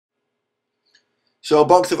So a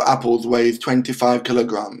box of apples weighs 25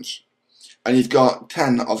 kilograms and you've got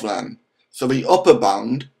 10 of them. So the upper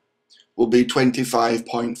bound will be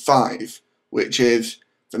 25.5, which is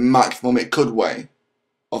the maximum it could weigh.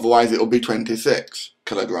 Otherwise it will be 26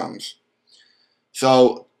 kilograms.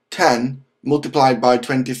 So 10 multiplied by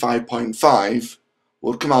 25.5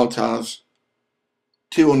 would come out as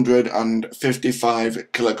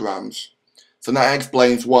 255 kilograms. So that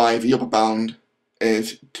explains why the upper bound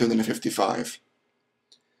is 255.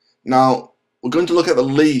 Now we're going to look at the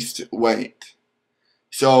least weight.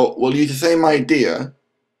 So we'll use the same idea,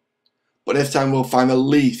 but this time we'll find the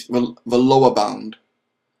lower bound.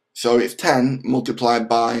 So it's 10 multiplied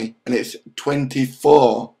by, and it's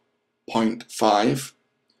 24.5.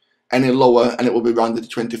 Any lower and it will be rounded to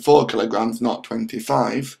 24 kilograms, not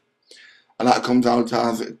 25. And that comes out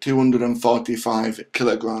as 245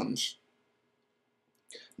 kilograms.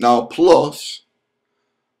 Now plus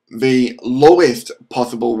the lowest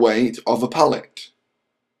possible weight of a pallet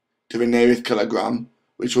to the nearest kilogram,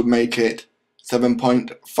 which would make it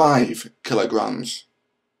 7.5 kilograms.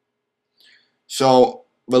 So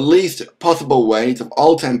the least possible weight of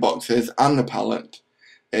all 10 boxes and the pallet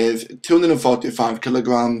is 245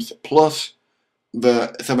 kilograms plus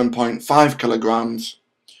the 7.5 kilograms,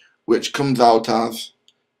 which comes out as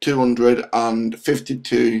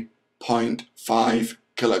 252.5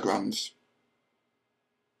 kilograms.